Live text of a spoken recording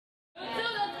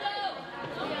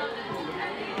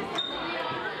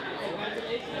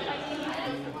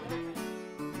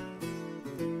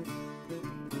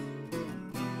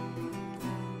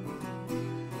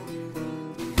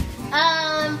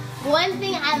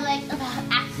like about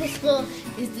after school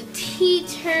is the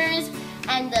teachers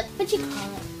and the,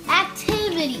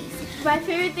 activities. My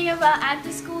favorite thing about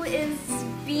after school is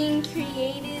being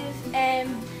creative and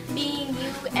being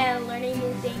you and learning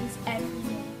new things every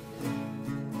day.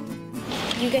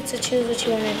 You get to choose what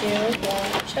you want to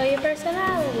do. Show your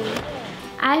personality.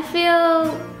 I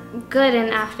feel good in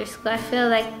after school. I feel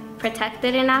like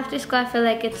protected in after school. I feel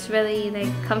like it's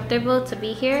really comfortable to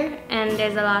be here and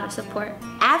there's a lot of support.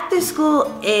 After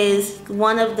school is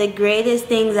one of the greatest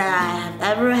things that I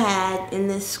have ever had in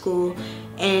this school,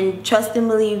 and trust and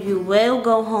believe you will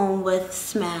go home with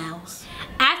smiles.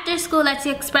 After school lets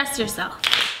you express yourself.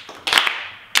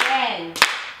 Bien.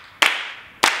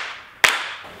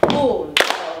 1, 2,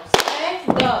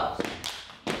 3, 2.